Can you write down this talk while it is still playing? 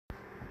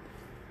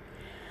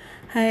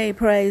Hey,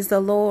 praise the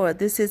Lord.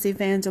 This is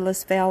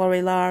Evangelist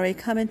Valerie Laurie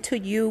coming to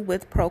you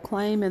with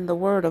proclaiming the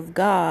Word of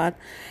God.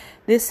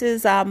 This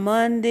is our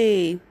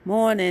Monday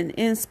morning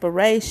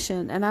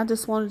inspiration, and I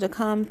just wanted to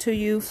come to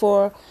you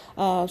for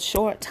a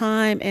short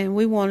time, and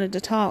we wanted to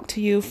talk to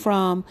you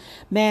from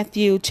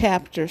Matthew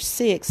chapter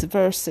 6,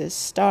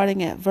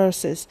 starting at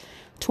verses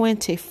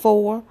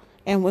 24,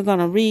 and we're going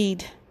to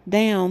read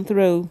down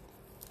through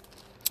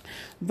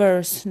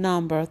verse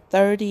number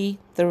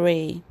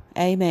 33.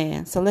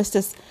 Amen. So let's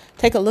just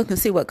take a look and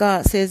see what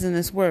God says in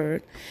His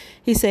Word.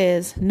 He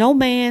says, "No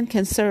man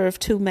can serve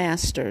two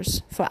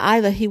masters, for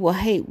either he will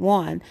hate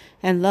one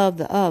and love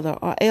the other,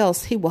 or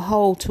else he will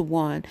hold to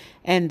one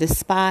and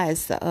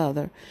despise the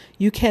other.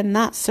 You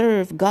cannot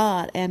serve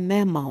God and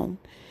Mammon.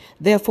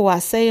 Therefore I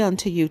say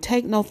unto you,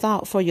 take no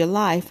thought for your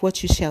life,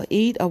 what you shall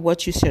eat or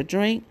what you shall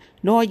drink,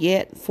 nor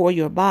yet for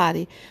your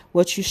body,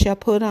 what you shall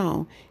put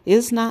on.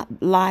 Is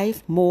not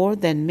life more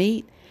than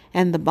meat,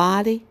 and the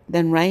body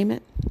than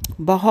raiment?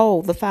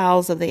 Behold the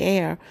fowls of the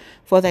air,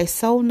 for they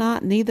sow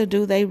not, neither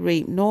do they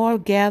reap, nor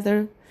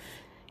gather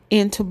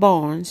into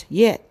barns,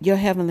 yet your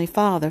heavenly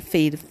Father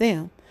feedeth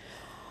them.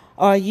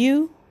 Are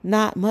you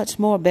not much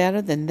more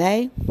better than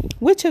they?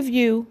 Which of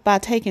you, by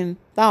taking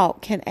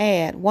thought, can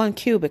add 1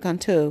 cubit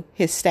unto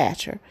his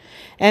stature?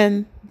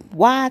 And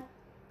why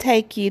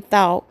take ye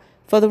thought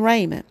for the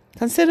raiment?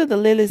 Consider the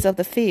lilies of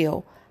the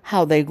field,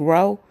 how they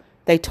grow.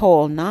 They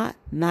toil not,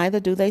 neither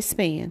do they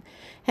spin.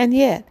 And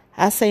yet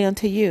I say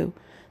unto you,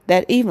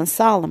 that even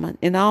Solomon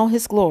in all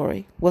his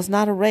glory was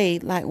not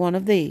arrayed like one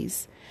of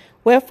these.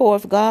 Wherefore,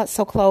 if God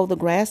so clothe the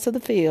grass of the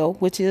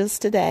field, which is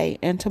today,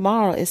 and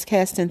tomorrow is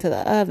cast into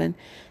the oven,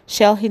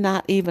 shall he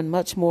not even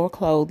much more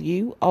clothe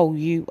you, O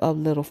you of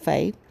little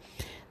faith?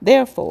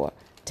 Therefore,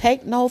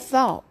 take no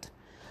thought,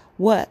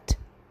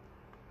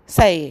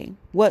 saying,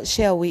 what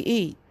shall we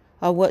eat,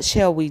 or what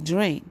shall we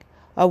drink,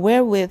 or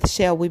wherewith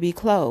shall we be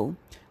clothed?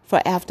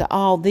 For after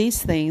all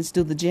these things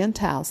do the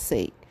Gentiles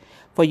seek.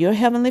 For your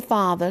heavenly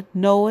Father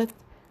knoweth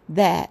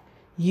that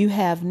you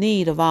have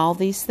need of all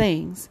these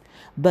things.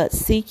 But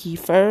seek ye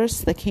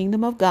first the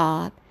kingdom of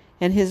God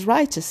and his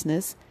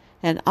righteousness,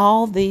 and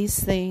all these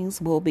things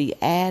will be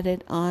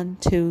added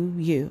unto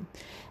you."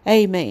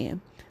 Amen.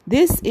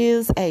 This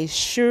is a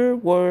sure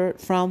word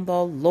from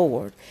the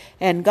Lord.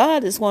 And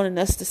God is wanting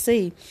us to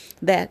see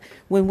that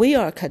when we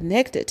are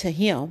connected to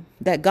Him,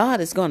 that God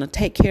is going to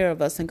take care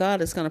of us and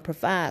God is going to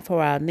provide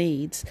for our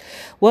needs.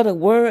 What a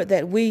word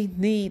that we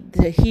need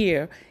to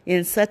hear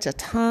in such a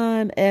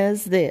time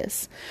as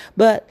this.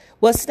 But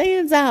what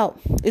stands out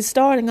is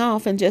starting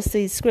off in just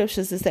these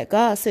scriptures is that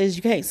God says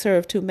you can't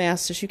serve two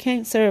masters. You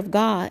can't serve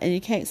God and you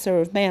can't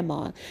serve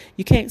Mammon.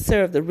 You can't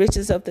serve the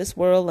riches of this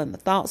world and the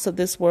thoughts of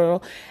this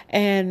world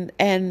and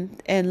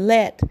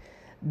let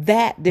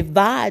that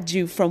divide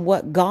you from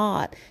what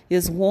God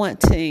is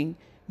wanting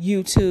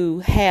you to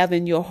have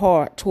in your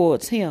heart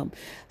towards Him.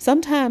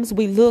 Sometimes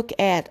we look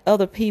at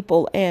other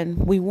people and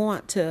we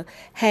want to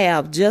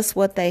have just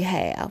what they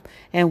have,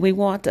 and we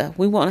want to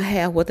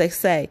have what they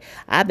say.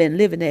 I've been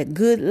living that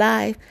good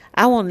life.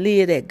 I want to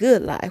live that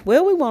good life.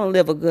 Well, we want to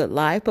live a good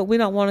life, but we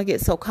don't want to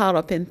get so caught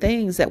up in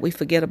things that we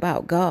forget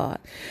about God.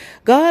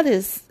 God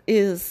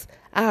is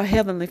our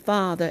heavenly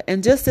Father,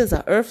 and just as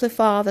an earthly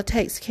father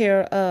takes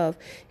care of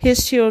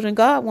his children,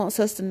 God wants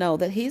us to know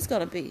that He's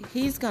going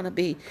to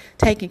be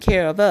taking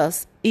care of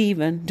us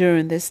even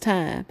during this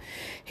time.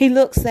 He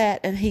looks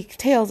at and He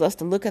tells us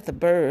to look at the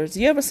birds.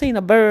 You ever seen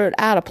a bird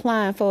out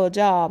applying for a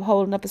job,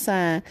 holding up a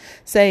sign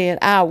saying,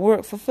 "I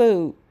work for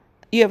food"?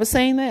 You ever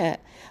seen that?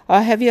 Or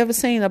have you ever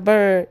seen a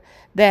bird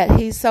that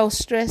he's so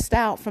stressed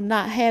out from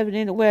not having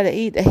anywhere to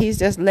eat that he's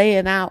just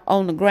laying out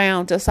on the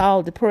ground just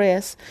all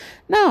depressed?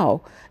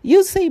 No.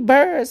 You see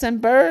birds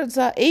and birds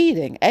are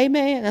eating.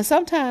 Amen. And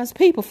sometimes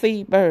people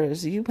feed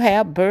birds. You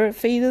have bird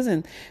feeders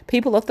and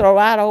people will throw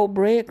out old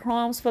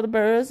breadcrumbs for the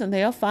birds and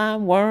they'll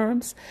find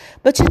worms.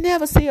 But you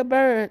never see a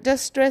bird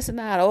just stressing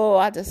out, "Oh,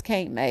 I just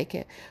can't make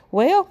it."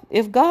 Well,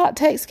 if God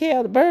takes care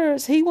of the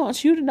birds, He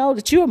wants you to know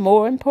that you're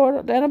more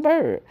important than a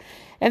bird.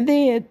 And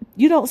then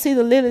you don't see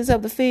the lilies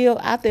of the field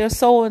out there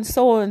showing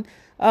something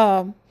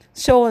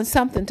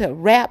to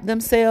wrap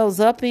themselves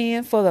up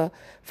in for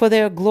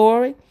their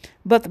glory.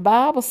 But the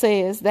Bible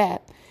says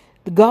that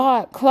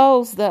God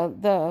clothes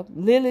the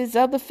lilies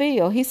of the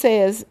field. He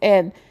says,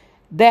 and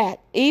that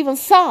even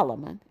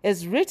Solomon,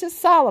 as rich as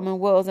Solomon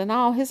was in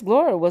all his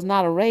glory, was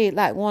not arrayed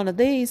like one of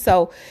these.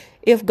 So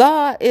if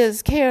God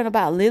is caring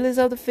about lilies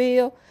of the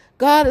field,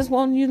 God is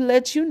wanting you to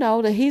let you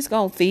know that He's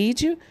going to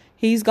feed you.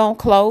 He's going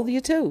to clothe you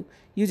too.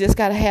 You just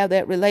got to have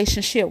that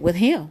relationship with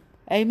Him.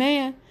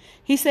 Amen.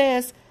 He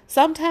says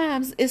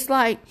sometimes it's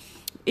like,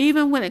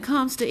 even when it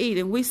comes to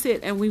eating, we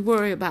sit and we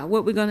worry about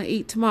what we're going to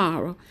eat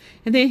tomorrow.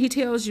 And then He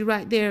tells you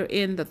right there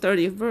in the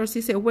 30th verse,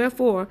 He said,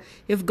 "Wherefore,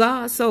 if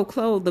God so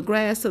clothe the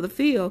grass of the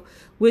field,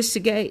 which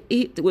today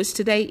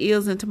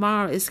is and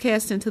tomorrow is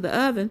cast into the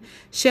oven,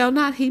 shall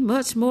not He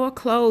much more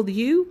clothe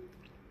you,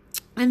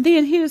 And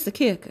then here's the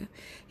kicker.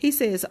 He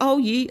says, "O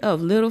ye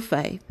of little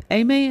faith."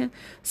 Amen.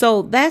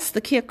 So that's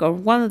the kicker,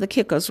 one of the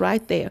kickers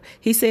right there.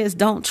 He says,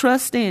 don't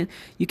trust in.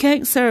 You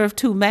can't serve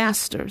two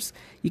masters.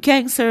 You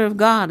can't serve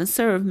God and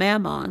serve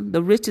mammon,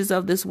 the riches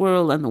of this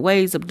world and the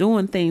ways of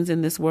doing things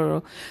in this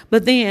world.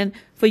 But then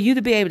for you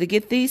to be able to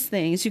get these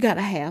things, you got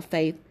to have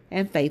faith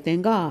and faith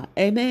in God.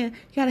 Amen.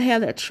 You got to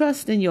have that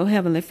trust in your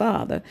Heavenly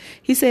Father.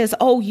 He says,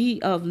 "O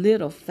ye of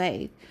little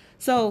faith."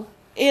 So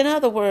in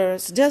other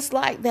words, just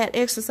like that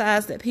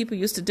exercise that people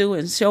used to do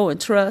in show and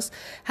trust,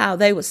 how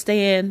they would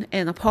stand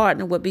and a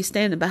partner would be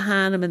standing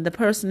behind them and the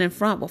person in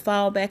front will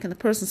fall back and the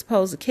person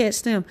supposed to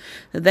catch them,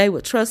 that they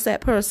would trust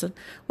that person.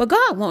 Well,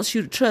 God wants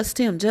you to trust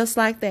him just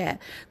like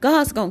that.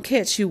 God's going to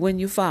catch you when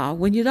you fall.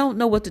 When you don't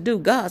know what to do,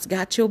 God's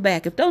got your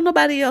back. If don't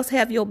nobody else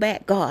have your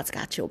back, God's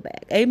got your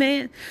back.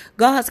 Amen.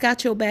 God's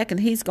got your back and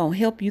he's going to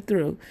help you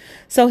through.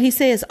 So he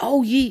says,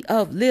 "O ye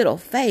of little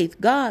faith."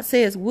 God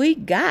says we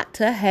got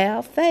to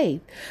have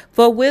faith.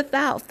 For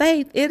without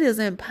faith, it is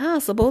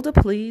impossible to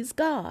please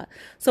God.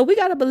 So we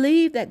got to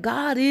believe that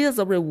God is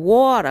a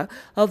rewarder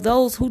of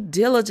those who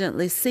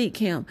diligently seek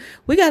him.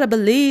 We got to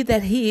believe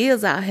that he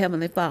is our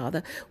Heavenly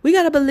Father. We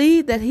got to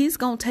believe that he's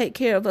going to take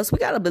care of us. We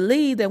got to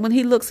believe that when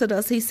he looks at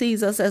us, he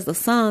sees us as the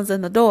sons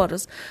and the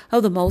daughters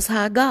of the Most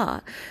High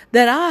God,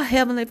 that our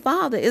Heavenly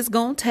Father is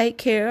going to take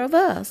care of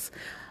us.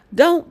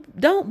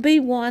 Don't be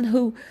one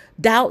who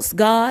doubts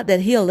God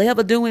that he'll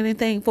ever do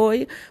anything for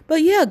you.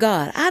 But yeah,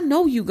 God, I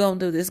know you're going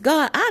to do this.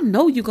 God, I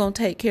know you're going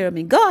to take care of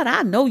me. God,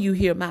 I know you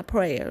hear my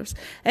prayers.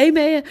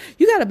 Amen.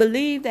 You got to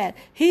believe that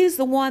he's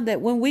the one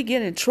that when we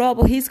get in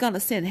trouble, he's going to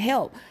send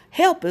help.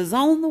 Help is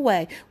on the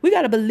way. We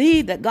got to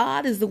believe that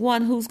God is the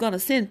one who's going to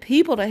send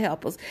people to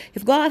help us.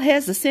 If God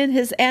has to send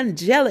his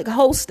angelic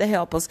host to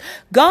help us,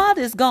 God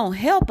is going to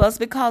help us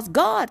because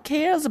God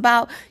cares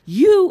about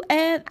you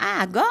and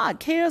I.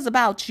 God cares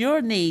about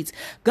your needs.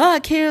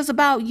 God cares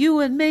about you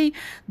and me.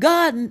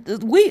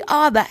 God, we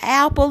are the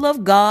apple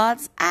of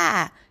God's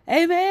eye.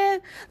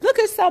 Amen. Look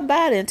at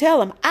somebody and tell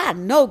them, I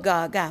know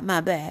God got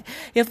my back.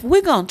 If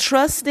we're going to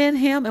trust in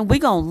him and we're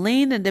going to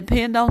lean and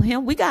depend on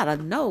him, we got to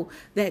know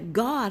that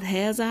God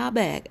has our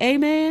back.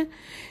 Amen.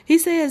 He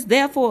says,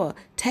 therefore,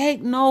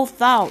 take no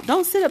thought.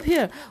 Don't sit up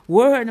here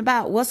worrying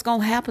about what's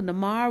going to happen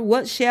tomorrow.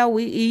 What shall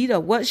we eat or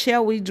what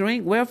shall we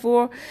drink?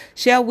 Wherefore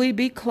shall we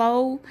be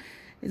clothed?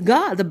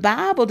 God, the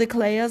Bible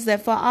declares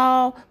that for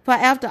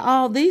after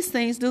all these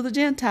things do the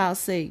Gentiles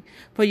seek.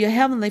 For your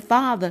heavenly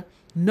Father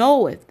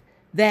knoweth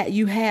that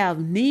you have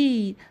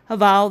need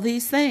of all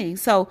these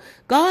things. So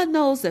God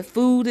knows that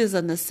food is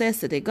a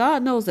necessity.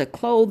 God knows that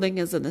clothing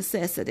is a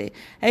necessity.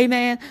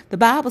 Amen. The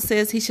Bible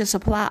says he shall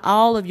supply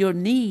all of your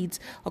needs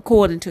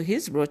according to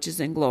his riches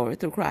and glory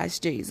through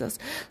Christ Jesus.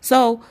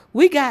 So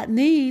we got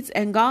needs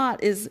and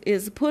God is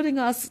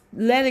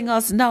letting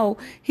us know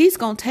he's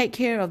going to take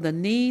care of the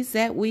needs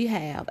that we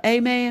have.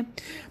 Amen.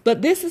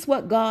 But this is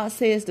what God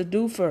says to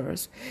do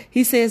first.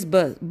 He says,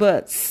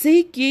 but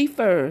seek ye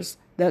first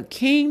the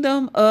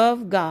kingdom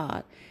of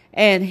God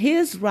and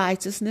his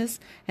righteousness,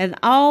 and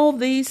all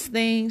these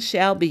things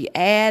shall be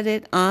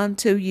added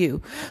unto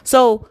you.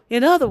 So,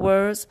 in other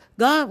words,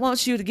 God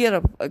wants you to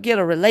get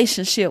a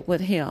relationship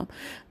with him.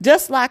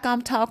 Just like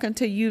I'm talking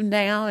to you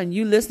now and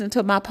you listening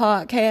to my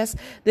podcast,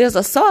 there's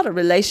a sort of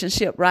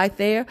relationship right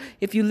there.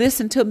 If you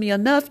listen to me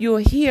enough, you'll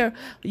hear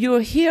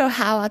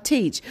how I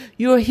teach.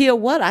 You'll hear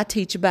what I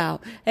teach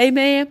about.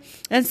 Amen.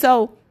 And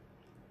so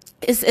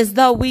it's as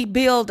though we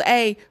build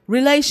a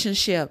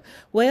relationship.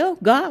 Well,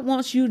 God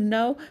wants you to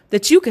know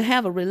that you can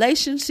have a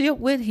relationship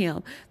with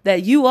him,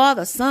 that you are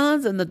the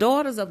sons and the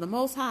daughters of the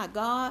Most High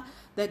God,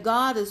 that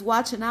God is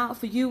watching out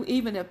for you.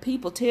 Even if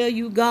people tell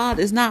you God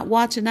is not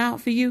watching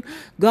out for you,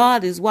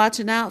 God is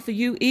watching out for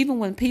you. Even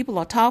when people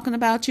are talking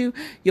about you,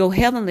 your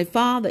heavenly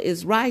Father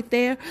is right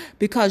there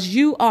because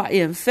you are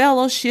in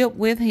fellowship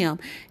with him.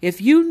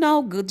 If you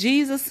know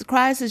Jesus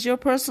Christ is your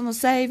personal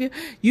Savior,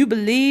 you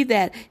believe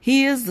that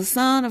he is the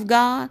Son of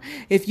God.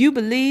 If you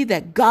believe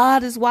that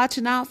God is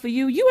watching out for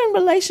you, you're in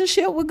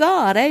relationship with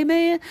God.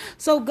 Amen.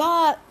 So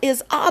God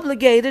is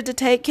obligated to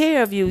take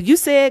care of you. You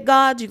said,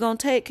 God, you're going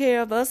to take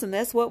care of us, and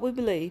that's what we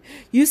believe.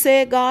 You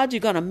said, God,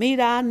 you're going to meet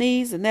our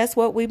needs, and that's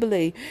what we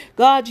believe.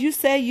 God, you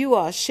say you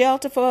are a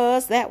shelter for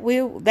us.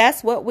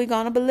 That's what we're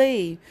going to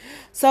believe.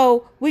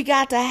 So we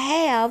got to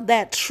have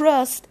that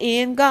trust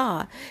in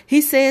God.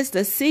 He says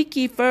to seek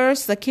ye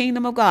first the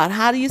kingdom of God.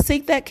 How do you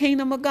seek that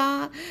kingdom of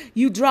God?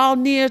 You draw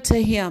near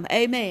to him.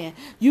 Amen.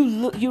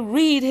 You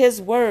read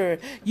his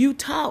word. You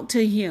talk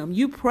to him.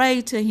 You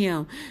pray to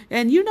him.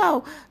 And you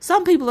know,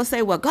 some people will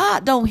say, well,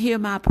 God don't hear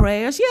my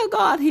prayers. Yeah,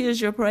 God hears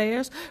your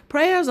prayers.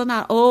 Prayers are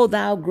not, oh,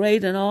 thou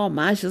great and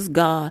almighty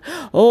God.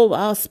 Oh,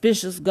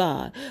 auspicious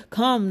God.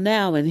 Come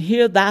now and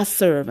hear thy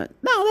servant.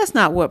 No, that's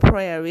not what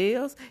prayer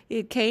is.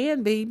 It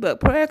can be, but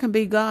prayer can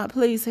be, God,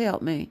 please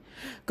help me.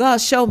 God,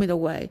 show me the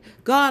way.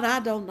 God, I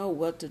don't know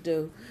what to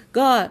do.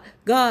 God,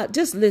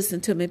 just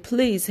listen to me.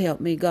 Please help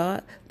me,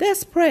 God.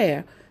 That's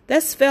prayer.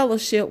 That's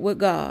fellowship with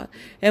God.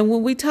 And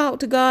when we talk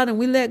to God and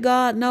we let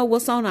God know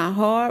what's on our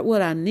heart,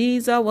 what our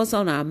needs are, what's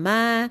on our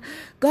mind,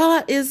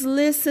 God is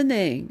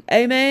listening.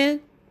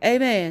 Amen.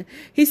 Amen.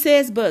 He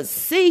says, but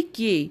seek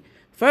ye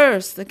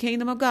first the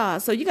kingdom of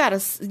God. So you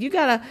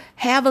gotta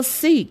have a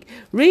seek.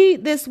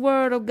 Read this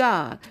word of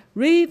God.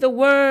 Read the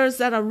words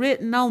that are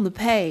written on the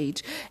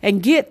page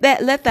and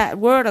let that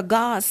word of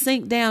God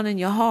sink down in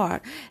your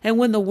heart. And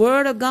when the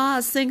word of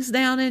God sinks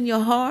down in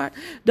your heart,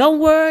 don't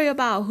worry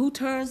about who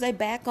turns their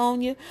back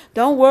on you.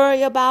 Don't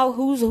worry about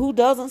who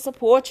doesn't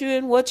support you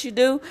in what you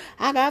do.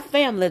 I got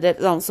family that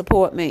don't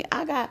support me.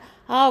 I got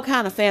all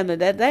kind of family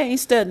that they ain't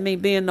studying me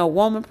being no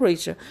woman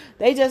preacher.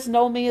 They just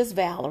know me as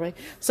Valerie.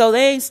 So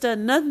they ain't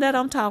studying nothing that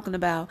I'm talking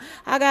about.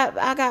 I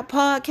got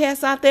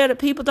podcasts out there that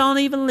people don't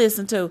even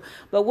listen to.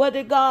 But what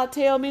did God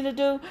tell me to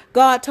do?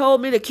 God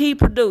told me to keep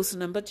producing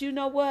them. But you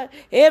know what?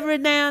 Every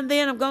now and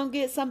then I'm going to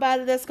get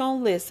somebody that's going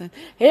to listen.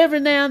 Every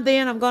now and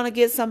then I'm going to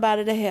get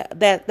somebody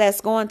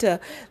that's going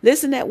to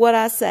listen at what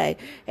I say.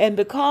 And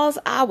because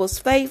I was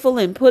faithful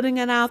in putting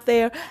it out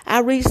there, I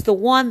reached the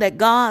one that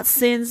God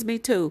sends me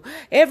to.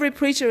 Every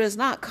preacher is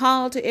not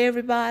called to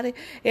everybody.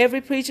 Every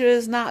preacher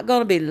is not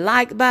going to be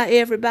liked by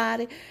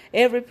everybody.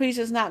 Every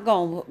preacher is not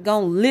going to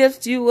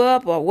lift you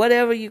up or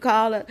whatever you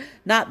call it.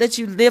 Not that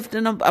you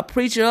lifting a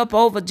preacher up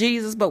over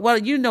Jesus,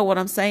 but you know what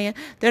I'm saying.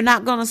 They're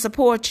not going to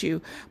support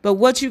you. But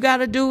what you got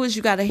to do is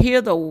you got to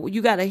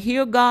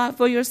hear God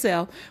for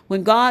yourself.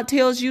 When God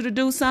tells you to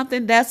do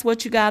something, that's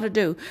what you got to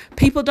do.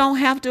 People don't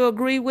have to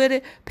agree with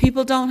it.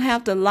 People don't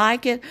have to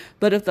like it.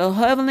 But if the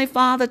Heavenly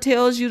Father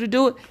tells you to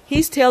do it,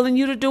 He's telling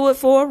you to do it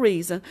for a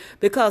reason.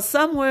 Because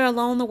somewhere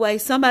along the way,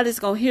 somebody's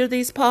going to hear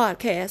these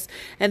podcasts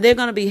and they're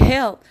going to be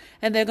helped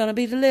and they're going to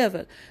be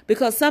delivered.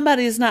 Because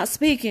somebody is not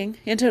speaking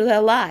into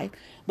their life.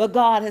 But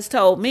God has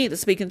told me to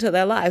speak into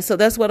their life. So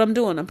that's what I'm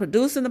doing. I'm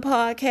producing the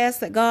podcast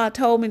that God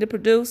told me to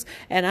produce.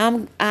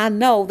 And I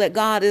know that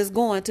God is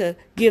going to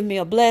give me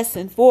a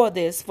blessing for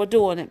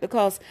doing it.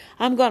 Because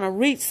I'm going to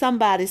reach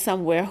somebody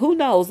somewhere. Who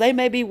knows? They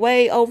may be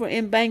way over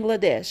in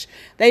Bangladesh.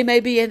 They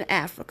may be in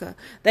Africa.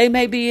 They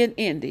may be in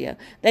India.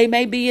 They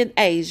may be in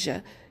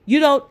Asia. You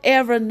don't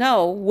ever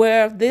know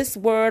where this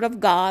word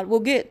of God will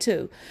get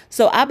to.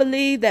 So I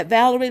believe that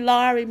Valerie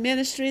Laurie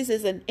Ministries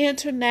is an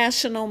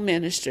international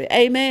ministry.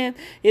 Amen.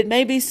 It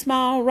may be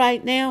small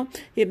right now.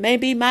 It may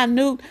be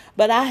minute,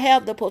 but I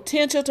have the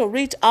potential to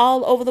reach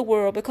all over the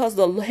world because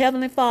the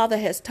Heavenly Father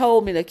has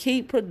told me to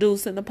keep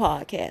producing the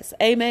podcast.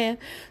 Amen.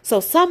 So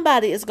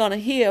somebody is going to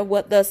hear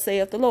what thus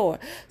saith the Lord.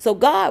 So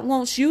God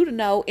wants you to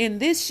know in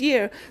this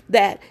year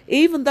that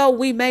even though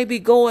we may be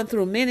going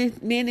through many,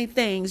 many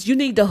things, you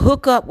need to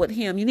hook up with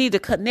Him. You need to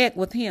connect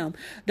with Him.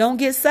 Don't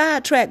get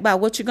sidetracked by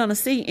what you're going to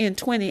see in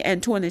 20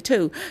 and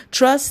 22.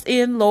 Trust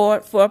in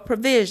Lord for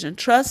provision.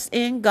 Trust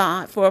in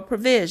God for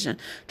provision.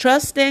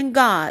 Trust in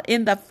God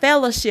in the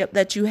fellowship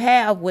that you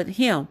have with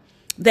Him,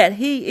 that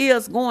He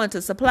is going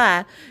to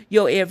supply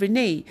your every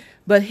need.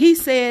 But He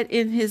said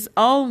in His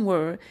own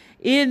word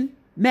in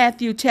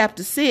Matthew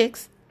chapter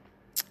 6,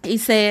 He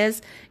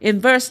says in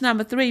verse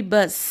number 3,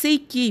 but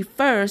seek ye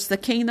first the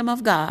kingdom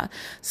of God.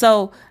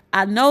 So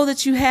I know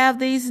that you have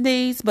these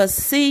needs, but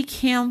seek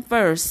Him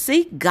first.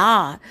 Seek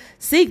God.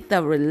 Seek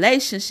the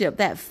relationship,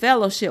 that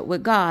fellowship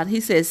with God. He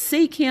says,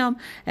 seek Him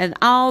and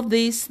all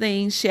these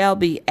things shall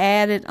be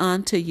added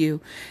unto you.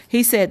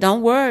 He said,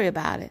 don't worry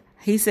about it.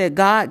 He said,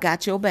 God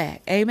got your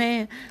back.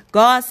 Amen.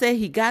 God said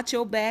He got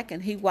your back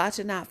and He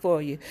watching out for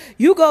you.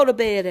 You go to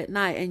bed at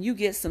night and you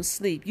get some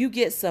sleep. You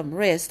get some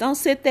rest. Don't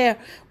sit there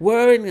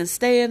worrying and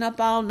staying up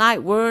all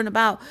night worrying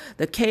about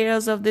the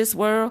cares of this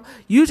world.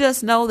 You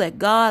just know that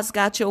God's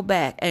got your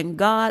back and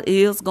God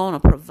is going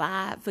to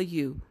provide for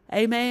you.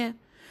 Amen.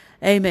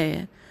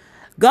 Amen.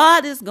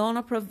 God is going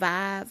to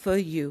provide for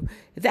you.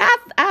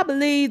 I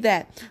believe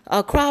that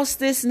across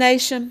this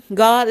nation,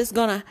 God is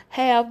going to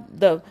have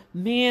the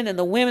men and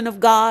the women of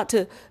God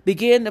to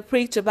begin to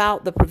preach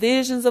about the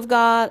provisions of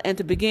God and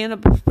to begin to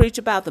preach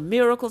about the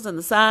miracles and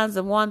the signs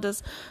and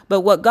wonders.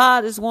 But what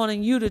God is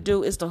wanting you to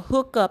do is to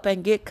hook up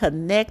and get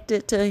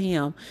connected to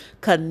Him.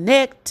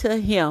 Connect to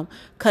Him.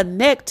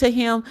 Connect to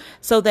Him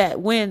so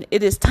that when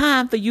it is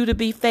time for you to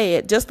be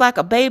fed, just like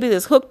a baby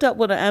that's hooked up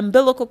with an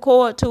umbilical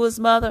cord to his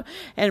mother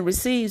and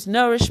receives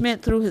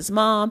nourishment through his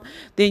mom,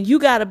 then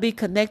you got to be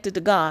connected to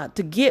God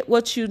to get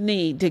what you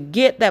need, to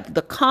get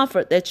the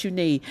comfort that you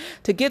need,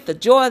 to get the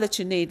joy that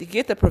you need, to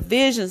get the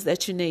provisions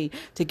that you need,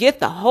 to get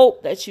the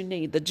hope that you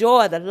need, the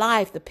joy, the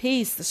life, the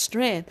peace, the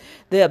strength,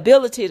 the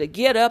ability to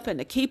get up and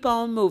to keep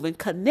on moving.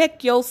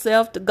 Connect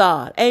yourself to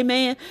God.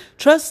 Amen.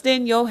 Trust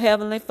in your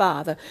Heavenly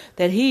Father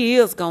that He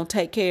is going to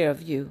take care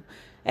of you.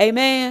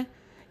 Amen.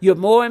 You're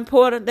more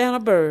important than a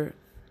bird.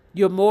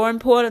 You're more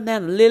important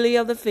than a lily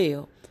of the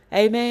field.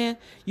 Amen.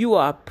 You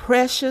are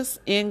precious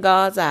in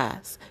God's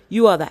eyes.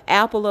 You are the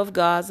apple of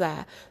God's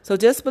eye. So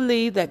just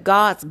believe that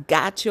God's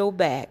got your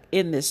back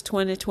in this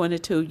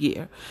 2022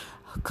 year.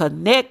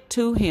 Connect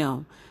to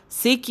Him.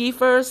 Seek ye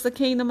first the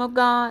kingdom of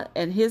God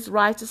and His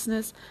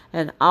righteousness,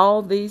 and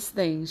all these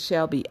things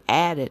shall be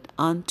added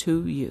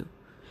unto you.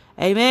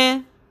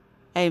 Amen.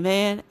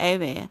 Amen.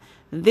 Amen.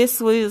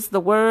 This was the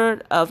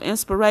word of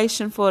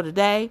inspiration for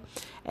today.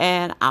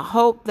 And I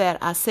hope that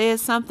I said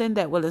something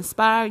that will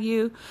inspire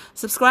you.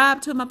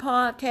 Subscribe to my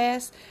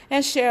podcast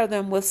and share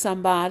them with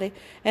somebody.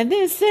 And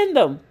then send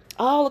them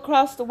all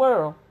across the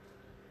world.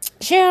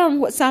 Share them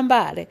with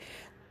somebody.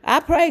 I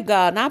pray,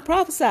 God, and I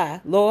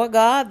prophesy, Lord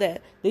God,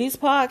 that these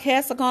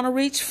podcasts are going to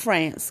reach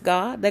France,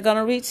 God. They're going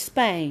to reach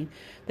Spain.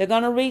 They're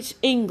going to reach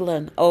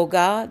England, oh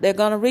God. They're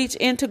going to reach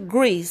into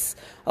Greece,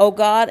 oh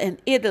God,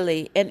 and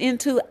Italy, and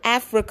into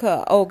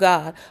Africa, oh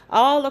God.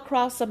 All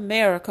across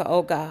America,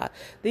 oh God.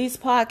 These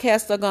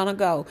podcasts are going to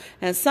go.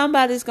 And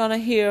somebody's going to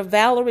hear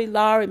Valerie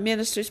Laurie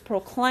Ministries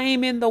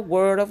proclaiming the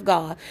word of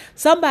God.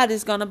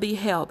 Somebody's going to be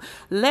helped.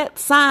 Let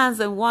signs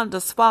and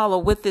wonders follow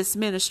with this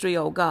ministry,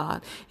 oh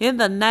God. In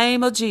the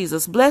name of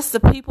Jesus, bless the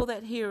people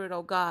that hear it,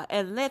 oh God,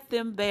 and let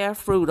them bear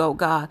fruit, oh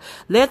God.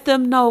 Let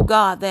them know,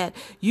 God, that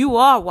you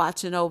are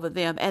watching over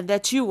them and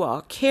that you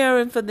are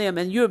caring for them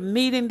and you're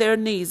meeting their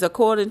needs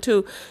according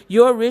to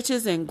your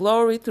riches and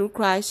glory through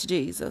Christ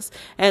Jesus.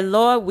 And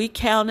Lord, we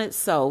count it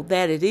so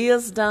that it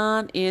is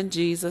done in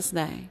Jesus'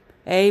 name.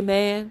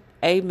 Amen.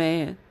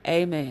 Amen.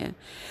 Amen.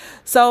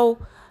 So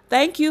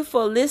thank you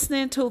for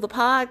listening to the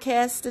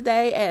podcast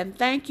today, and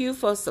thank you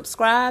for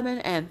subscribing,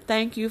 and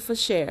thank you for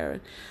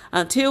sharing.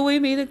 Until we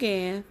meet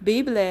again,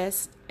 be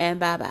blessed and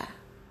bye-bye.